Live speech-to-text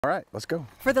All right, let's go.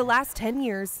 For the last 10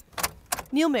 years,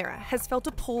 Neil Mara has felt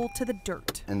a pull to the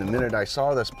dirt. And the minute I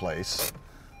saw this place,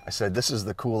 I said, this is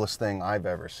the coolest thing I've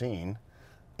ever seen,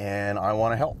 and I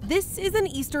want to help. This is an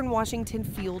eastern Washington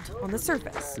field on the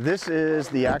surface. This is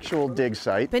the actual dig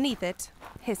site. Beneath it,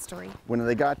 history. When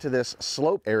they got to this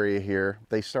slope area here,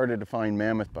 they started to find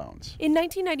mammoth bones. In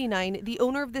 1999, the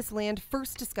owner of this land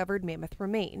first discovered mammoth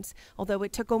remains, although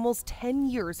it took almost 10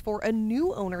 years for a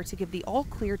new owner to give the all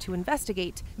clear to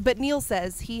investigate. But Neil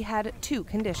says he had two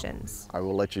conditions. I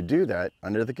will let you do that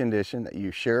under the condition that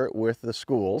you share it with the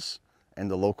schools and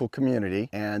the local community,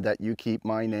 and that you keep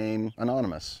my name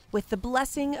anonymous. With the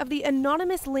blessing of the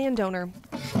anonymous landowner,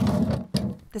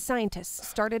 the scientists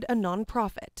started a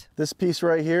nonprofit. This piece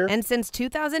right here, and since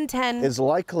 2010, is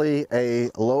likely a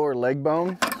lower leg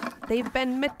bone. They've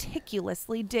been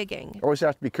meticulously digging. Always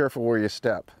have to be careful where you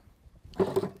step.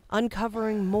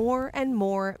 Uncovering more and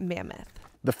more mammoth.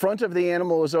 The front of the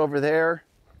animal is over there.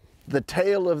 The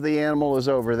tail of the animal is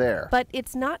over there. But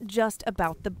it's not just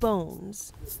about the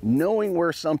bones. Knowing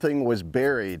where something was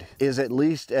buried is at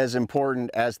least as important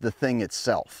as the thing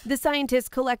itself. The scientists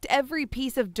collect every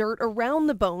piece of dirt around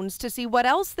the bones to see what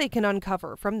else they can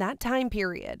uncover from that time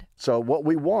period. So what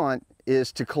we want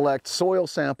is to collect soil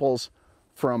samples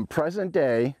from present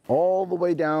day all the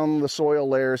way down the soil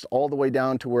layers, all the way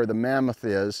down to where the mammoth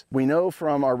is. We know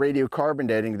from our radiocarbon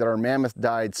dating that our mammoth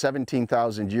died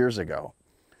 17,000 years ago.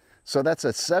 So that's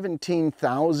a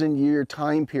 17,000 year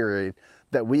time period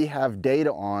that we have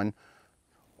data on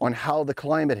how the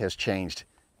climate has changed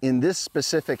in this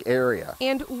specific area.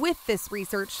 And with this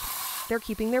research, they're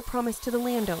keeping their promise to the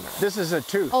landowner. This is a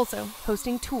tooth. Also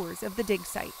hosting tours of the dig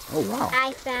site. Oh, wow.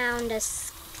 I found a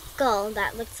skull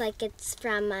that looks like it's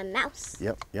from a mouse.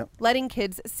 Yep. Letting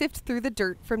kids sift through the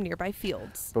dirt from nearby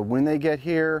fields. But when they get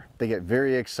here, they get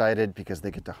very excited because they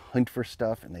get to hunt for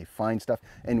stuff and they find stuff,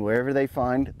 and wherever they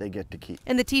find, they get to keep.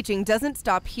 And the teaching doesn't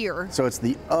stop here. So it's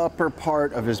the upper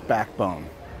part of his backbone.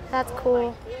 That's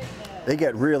cool. They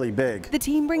get really big. The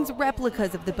team brings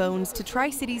replicas of the bones to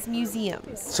Tri-Cities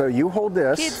museums. So you hold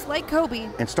this. Kids like Kobe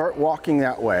and start walking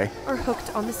that way. Are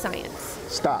hooked on the science.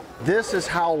 Stop. This is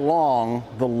how long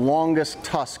the longest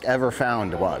tusk ever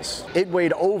found was. It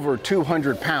weighed over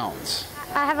 200 pounds.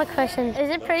 I have a question. Is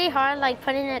it pretty hard, like,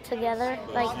 putting it together?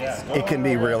 It can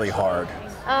be really hard.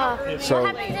 Oh, So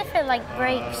what happens if it, like,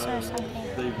 breaks or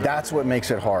something? That's what makes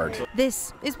it hard.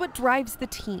 This is what drives the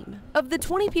team. Of the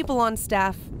 20 people on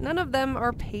staff, none of them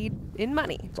are paid in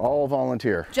money. It's all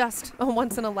volunteer. Just a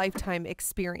once-in-a-lifetime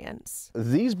experience.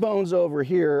 These bones over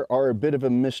here are a bit of a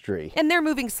mystery. And they're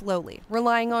moving slowly,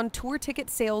 relying on tour ticket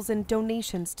sales and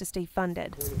donations to stay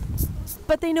funded.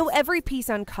 But they know every piece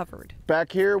uncovered.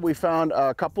 Back here, we found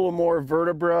a couple of more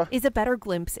vertebrae. Is a better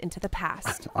glimpse into the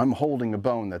past. I'm holding a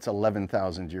bone that's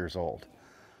 11,000 years old.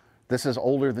 This is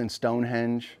older than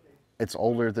Stonehenge. It's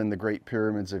older than the Great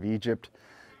Pyramids of Egypt.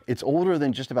 It's older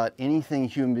than just about anything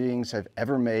human beings have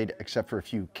ever made, except for a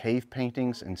few cave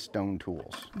paintings and stone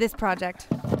tools. This project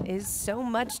is so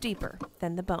much deeper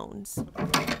than the bones.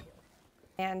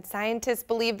 And scientists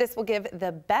believe this will give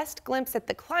the best glimpse at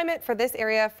the climate for this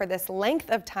area for this length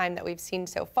of time that we've seen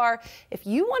so far. If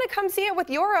you want to come see it with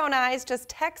your own eyes, just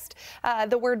text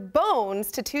the word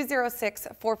bones to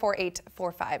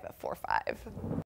 206-448-4545.